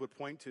 Others would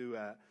point to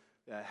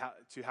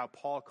how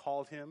Paul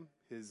called him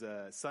his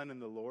son in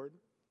the Lord,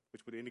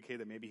 which would indicate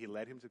that maybe he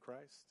led him to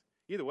Christ.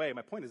 Either way,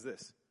 my point is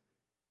this.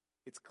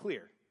 It's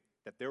clear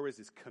that there was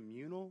this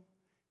communal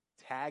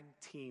tag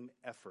team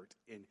effort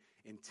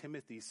in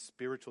Timothy's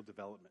spiritual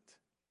development,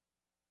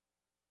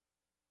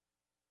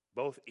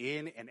 both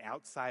in and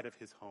outside of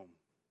his home.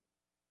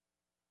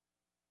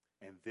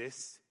 And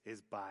this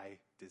is by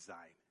design.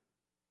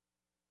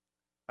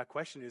 My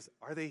question is,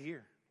 are they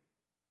here?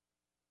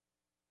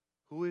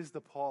 Who is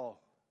the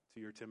Paul to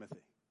your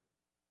Timothy?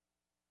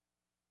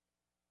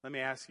 Let me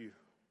ask you,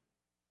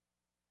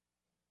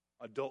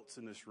 adults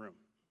in this room,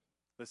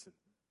 listen.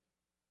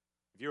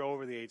 If you're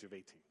over the age of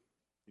 18,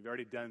 you've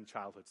already done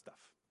childhood stuff.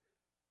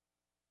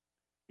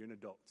 You're an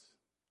adult,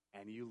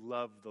 and you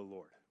love the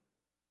Lord.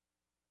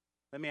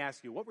 Let me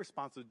ask you, what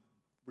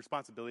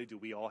responsibility do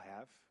we all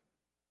have?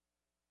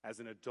 As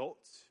an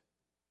adult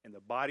in the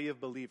body of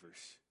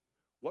believers,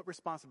 what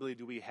responsibility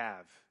do we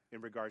have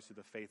in regards to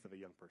the faith of a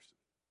young person?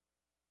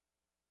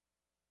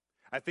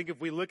 I think if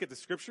we look at the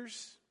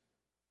scriptures,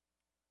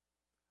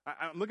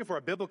 I'm looking for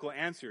a biblical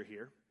answer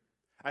here.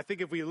 I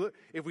think if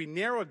we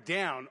narrow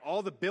down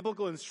all the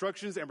biblical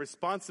instructions and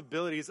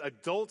responsibilities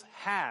adults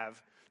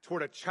have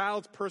toward a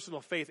child's personal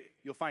faith,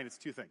 you'll find it's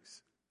two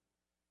things: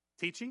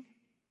 teaching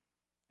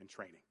and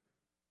training.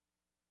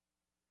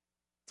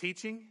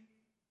 Teaching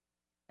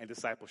and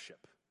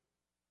discipleship.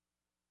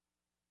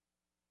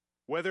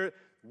 Whether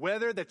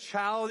the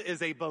child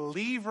is a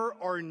believer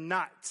or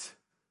not,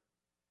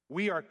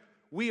 we are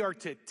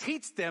to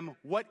teach them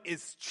what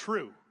is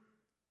true,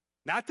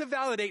 not to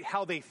validate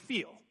how they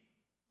feel.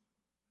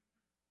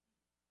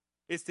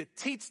 It's to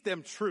teach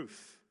them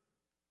truth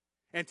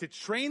and to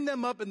train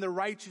them up in the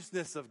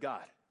righteousness of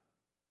God.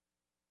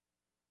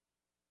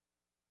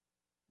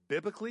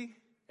 Biblically,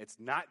 it's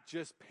not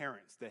just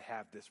parents that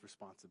have this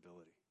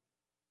responsibility.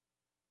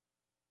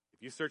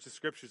 If you search the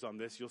scriptures on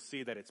this, you'll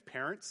see that it's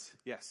parents,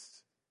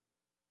 yes.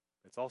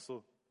 It's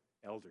also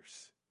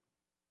elders,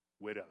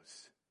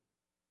 widows,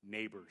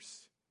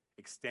 neighbors,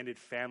 extended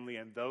family,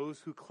 and those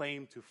who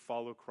claim to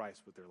follow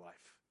Christ with their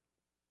life.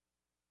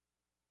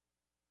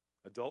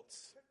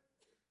 Adults,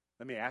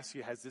 let me ask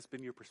you, has this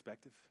been your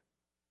perspective?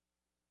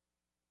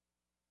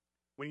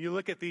 When you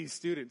look at these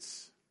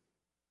students,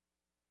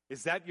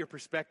 is that your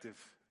perspective?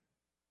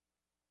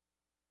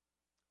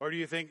 Or do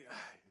you think,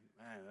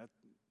 man,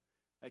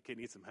 that kid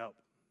needs some help?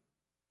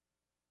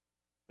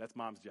 That's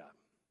mom's job.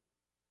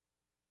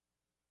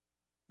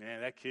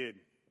 Man, that kid,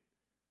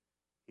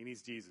 he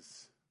needs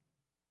Jesus.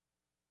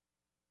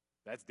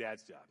 That's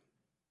dad's job.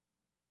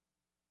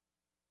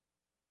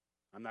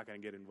 I'm not going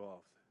to get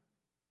involved.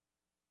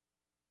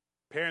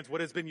 Parents,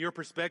 what has been your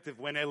perspective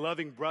when a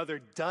loving brother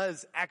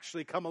does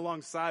actually come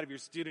alongside of your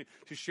student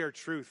to share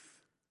truth?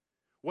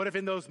 What if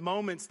in those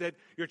moments that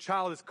your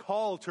child is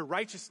called to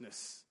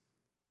righteousness,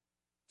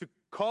 to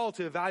call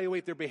to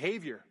evaluate their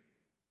behavior?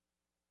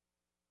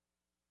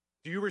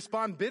 Do you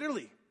respond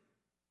bitterly?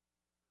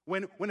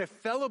 When a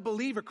fellow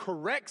believer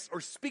corrects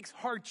or speaks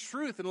hard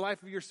truth in the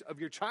life of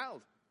your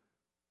child,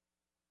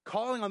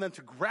 calling on them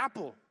to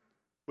grapple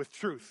with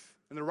truth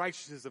and the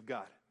righteousness of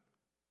God.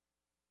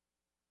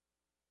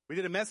 We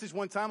did a message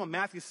one time on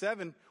Matthew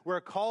 7 where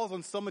it calls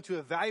on someone to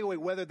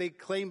evaluate whether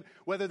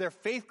their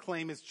faith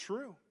claim is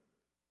true.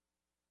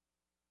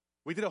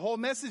 We did a whole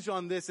message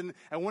on this, and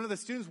one of the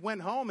students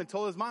went home and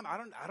told his mom,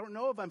 I don't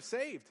know if I'm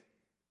saved.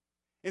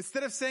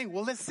 Instead of saying,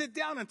 well, let's sit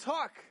down and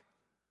talk.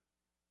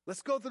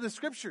 Let's go through the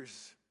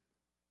scriptures.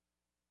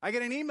 I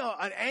get an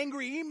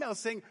angry email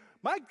saying,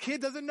 my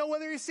kid doesn't know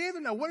whether he's saved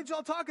or not. What did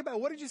y'all talk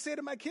about? What did you say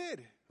to my kid?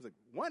 I was like,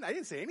 one, I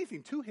didn't say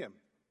anything to him.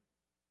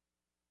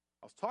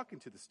 I was talking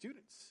to the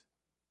students.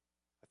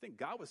 I think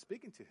God was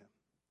speaking to him.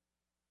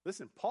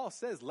 Listen, Paul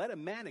says, let a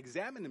man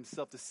examine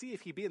himself to see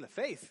if he be in the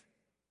faith.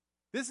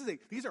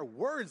 These are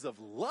words of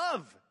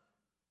love.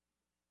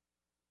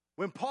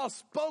 When Paul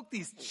spoke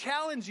these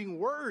challenging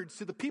words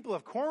to the people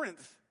of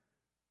Corinth,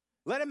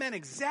 let a man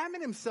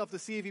examine himself to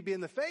see if he be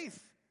in the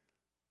faith.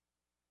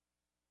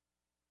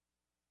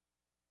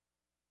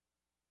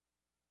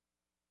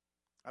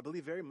 I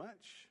believe very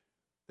much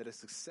that a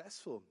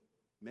successful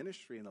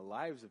ministry in the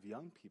lives of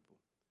young people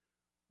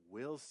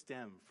will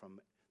stem from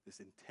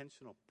this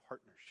intentional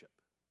partnership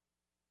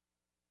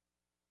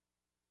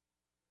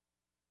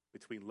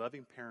between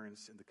loving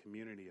parents and the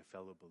community of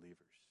fellow believers.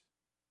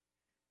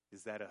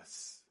 Is that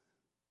us?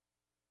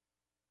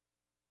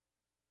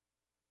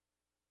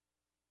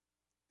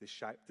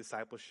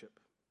 Discipleship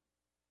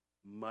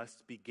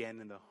must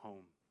begin in the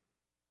home,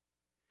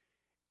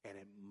 and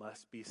it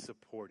must be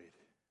supported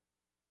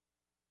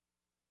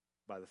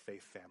by the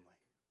faith family.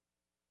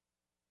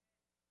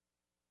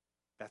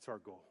 That's our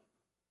goal.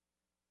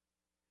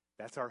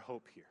 That's our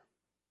hope here.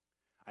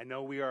 I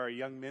know we are a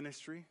young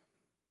ministry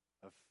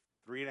of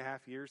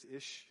 3.5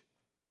 years-ish,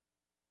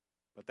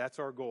 but that's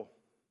our goal.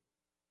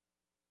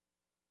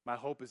 My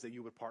hope is that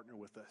you would partner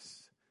with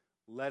us.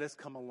 Let us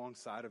come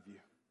alongside of you.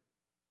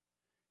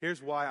 Here's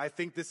why I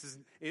think this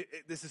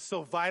is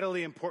so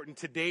vitally important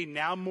today,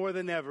 now more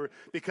than ever,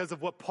 because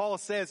of what Paul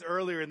says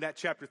earlier in that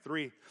chapter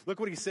 3. Look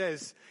what he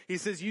says. He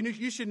says,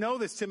 you should know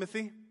this,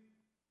 Timothy,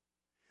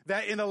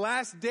 that in the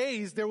last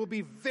days there will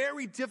be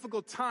very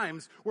difficult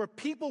times where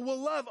people will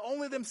love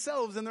only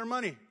themselves and their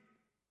money.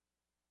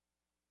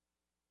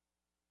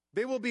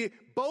 They will be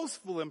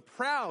boastful and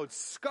proud,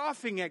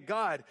 scoffing at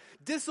God,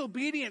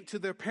 disobedient to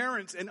their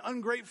parents, and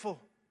ungrateful.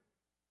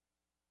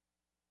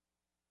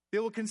 They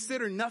will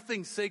consider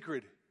nothing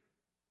sacred.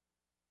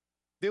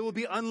 They will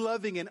be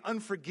unloving and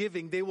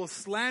unforgiving. They will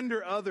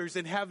slander others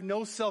and have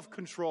no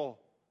self-control.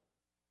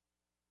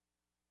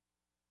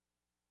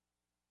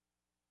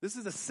 This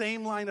is the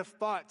same line of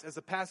thought as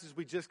the passage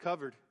we just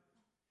covered.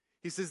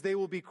 He says they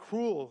will be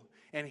cruel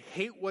and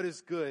hate what is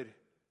good.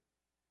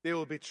 They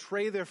will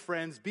betray their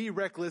friends, be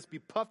reckless, be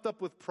puffed up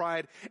with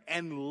pride,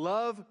 and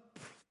love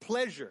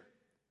pleasure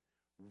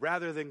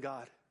rather than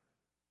God.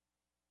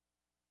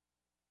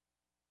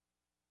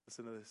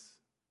 Listen to this.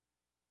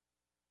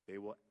 They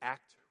will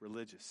act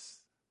religious.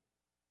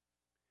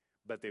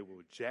 but they will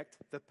reject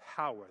the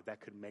power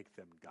that could make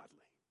them godly.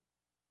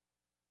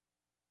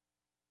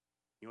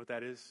 You know what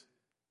that is?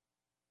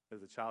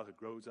 As a child who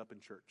grows up in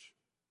church,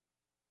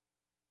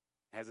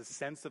 has a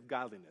sense of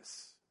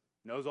godliness,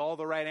 knows all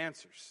the right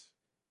answers,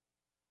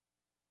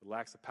 but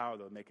lacks the power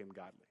that will make him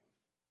godly.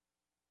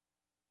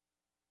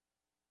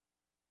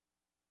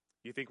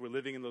 You think we're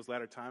living in those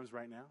latter times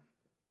right now?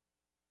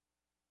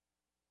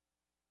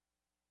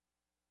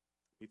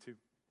 Me too.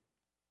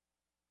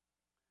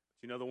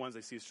 But you know the ones I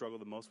see struggle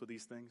the most with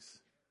these things?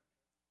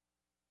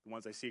 The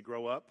ones I see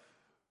grow up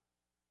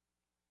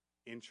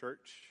in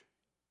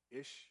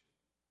church-ish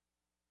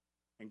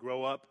and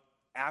grow up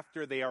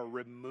after they are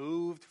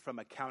removed from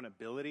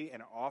accountability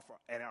and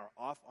are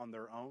off on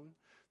their own.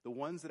 The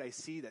ones that I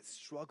see that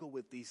struggle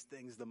with these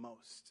things the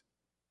most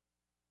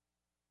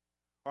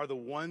are the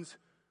ones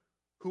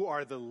who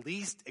are the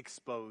least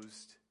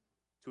exposed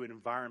to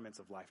environments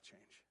of life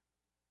change.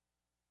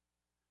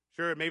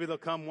 Sure, maybe they'll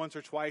come once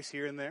or twice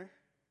here and there,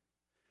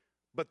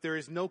 but there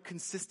is no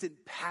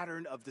consistent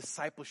pattern of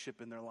discipleship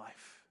in their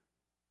life.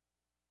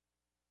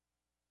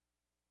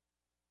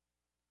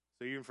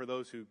 So even for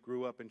those who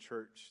grew up in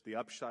church, the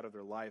upshot of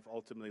their life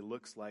ultimately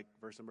looks like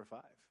verse number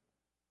 5.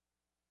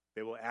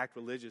 They will act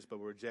religious, but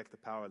will reject the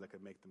power that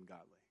could make them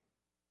godly.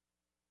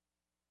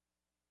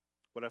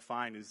 What I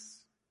find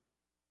is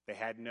they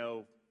had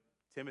no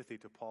Timothy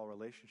to Paul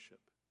relationship.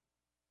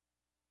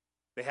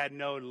 They had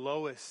no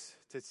Lois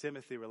to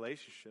Timothy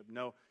relationship,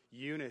 no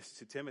Eunice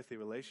to Timothy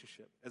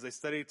relationship. As I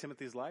study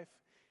Timothy's life,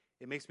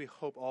 it makes me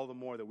hope all the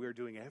more that we're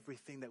doing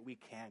everything that we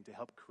can to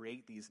help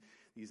create these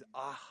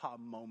aha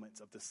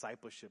moments of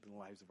discipleship in the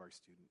lives of our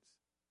students.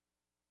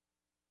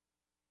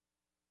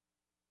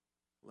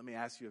 Let me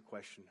ask you a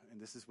question,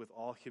 and this is with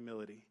all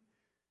humility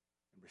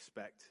and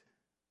respect.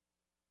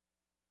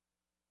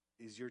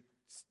 Is your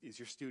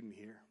student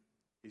here?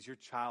 Is your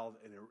child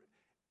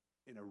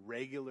in a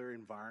regular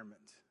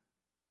environment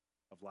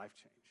of life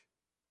change?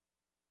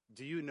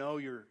 Do you know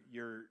your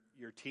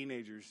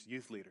teenager's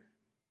youth leader?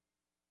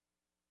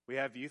 We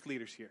have youth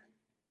leaders here.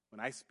 When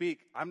I speak,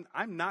 I'm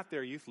not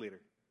their youth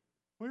leader.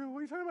 What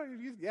are you talking about? Your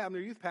youth? Yeah, I'm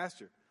their youth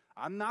pastor.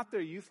 I'm not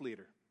their youth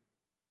leader.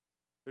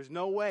 There's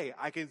no way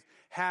I can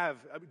have,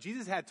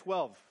 Jesus had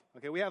 12.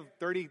 Okay, we have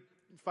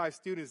 35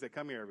 students that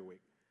come here every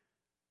week.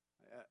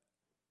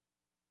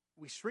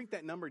 We shrink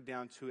that number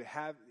down to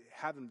have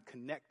them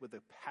connect with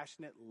a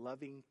passionate,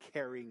 loving,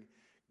 caring,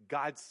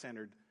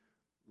 God-centered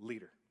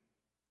leader.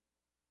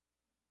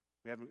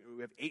 We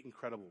have 8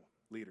 incredible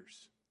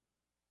leaders.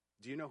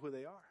 Do you know who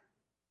they are?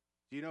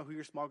 Do you know who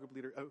your small group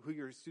leader, who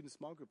your student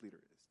small group leader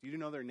is? Do you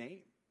know their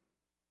name?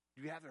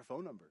 Do you have their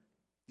phone number?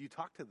 Do you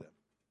talk to them?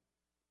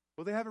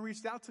 Well, they haven't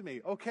reached out to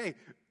me. Okay,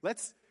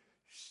 let's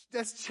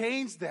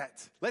change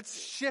that. Let's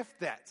shift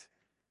that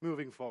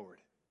moving forward.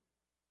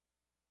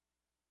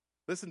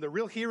 Listen, the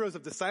real heroes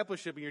of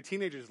discipleship in your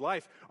teenager's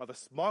life are the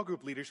small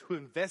group leaders who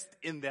invest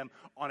in them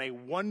on a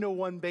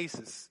one-to-one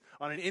basis,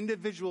 on an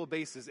individual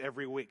basis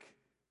every week.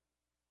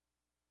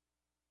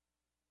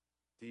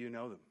 Do you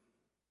know them?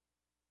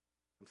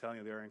 I'm telling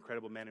you, they are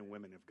incredible men and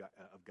women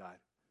of God.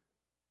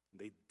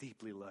 They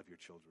deeply love your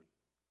children.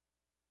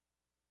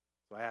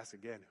 So I ask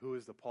again, who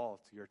is the Paul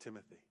to your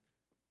Timothy?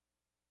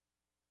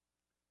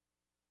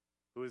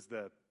 Who is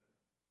the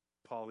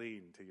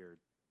Pauline to your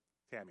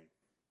Tammy?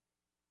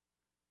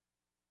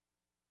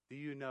 Do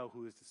you know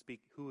who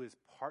is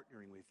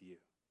partnering with you?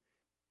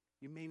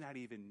 You may not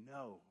even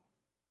know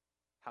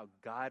how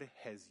God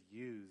has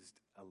used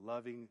a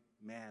loving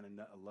man and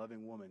a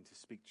loving woman to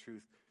speak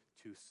truth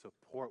to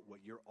support what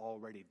you're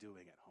already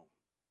doing at home.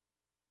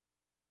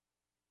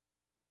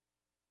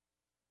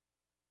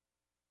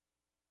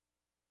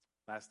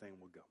 Last thing,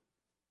 we'll go.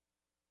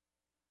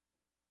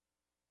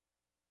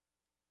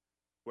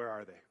 Where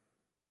are they?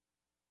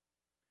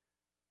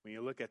 When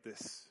you look at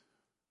this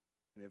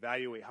and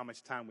evaluate how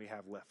much time we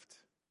have left,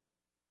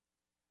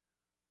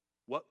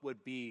 what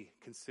would be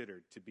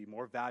considered to be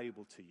more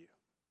valuable to you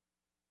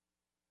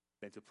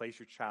than to place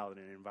your child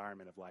in an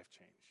environment of life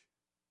change?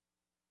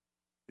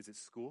 Is it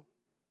school?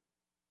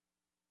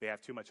 They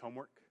have too much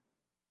homework?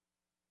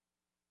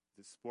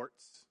 Is it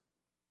sports?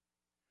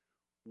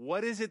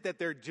 What is it that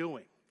they're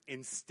doing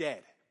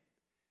instead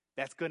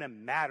that's going to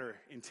matter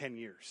in 10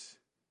 years?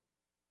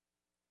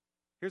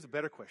 Here's a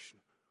better question.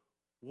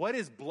 What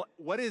is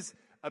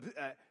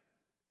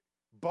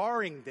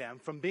barring them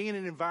from being in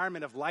an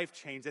environment of life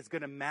change that's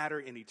going to matter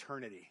in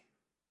eternity?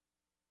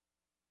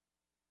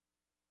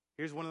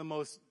 Here's one of the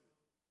most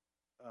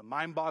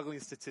mind-boggling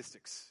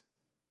statistics.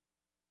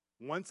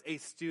 Once a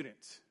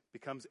student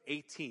becomes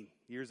 18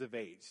 years of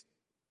age,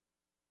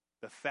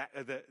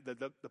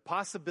 the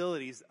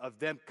possibilities of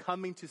them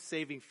coming to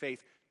saving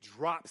faith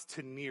drops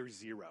to near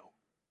zero.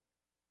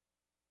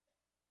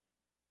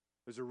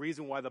 There's a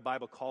reason why the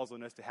Bible calls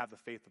on us to have the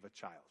faith of a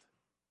child.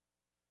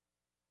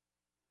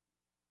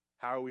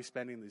 How are we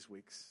spending these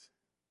weeks?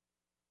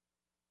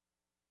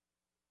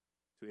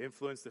 To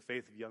influence the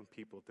faith of young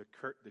people.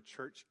 The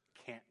church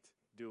can't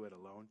do it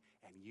alone,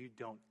 and you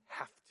don't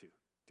have to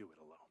do it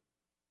alone.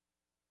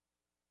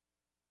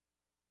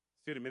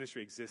 Student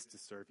ministry exists to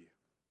serve you.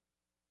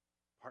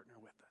 Partner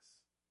with us.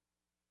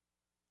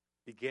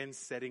 Begin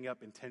setting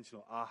up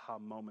intentional aha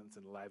moments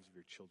in the lives of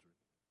your children.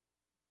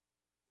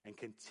 And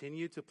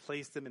continue to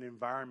place them in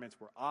environments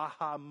where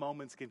aha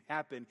moments can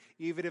happen,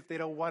 even if they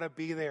don't want to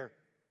be there.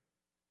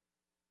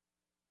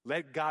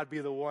 Let God be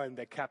the one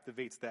that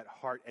captivates that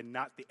heart and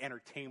not the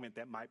entertainment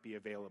that might be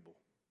available.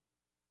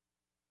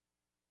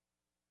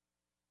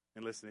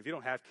 And listen, if you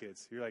don't have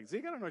kids, you're like,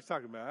 Zeke, I don't know what you're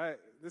talking about.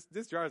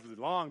 This jar has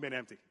long been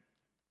empty.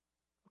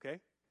 Okay?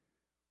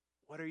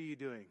 What are you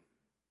doing?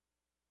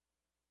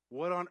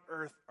 What on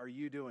earth are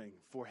you doing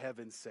for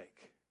heaven's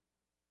sake?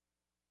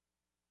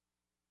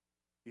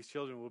 These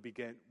children will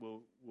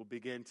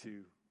begin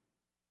to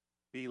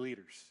be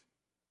leaders.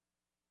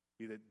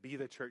 Be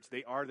the church.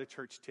 They are the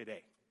church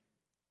today.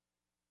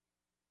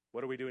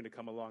 What are we doing to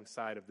come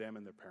alongside of them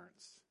and their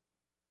parents?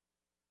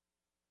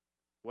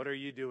 What are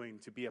you doing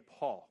to be a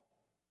Paul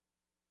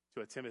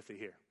to a Timothy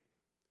here?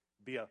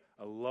 Be a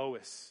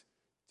Lois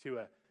to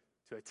a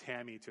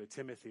Tammy, to a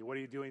Timothy. What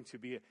are you doing to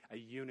be a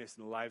Eunice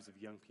in the lives of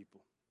young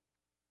people?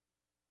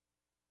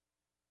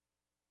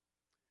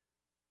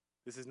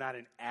 This is not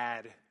an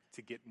ad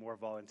to get more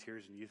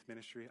volunteers in youth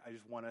ministry. I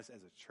just want us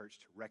as a church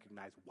to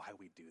recognize why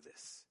we do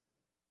this.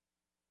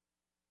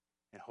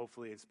 And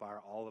hopefully inspire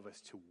all of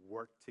us to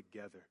work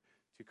together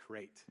to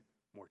create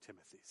more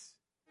Timothys.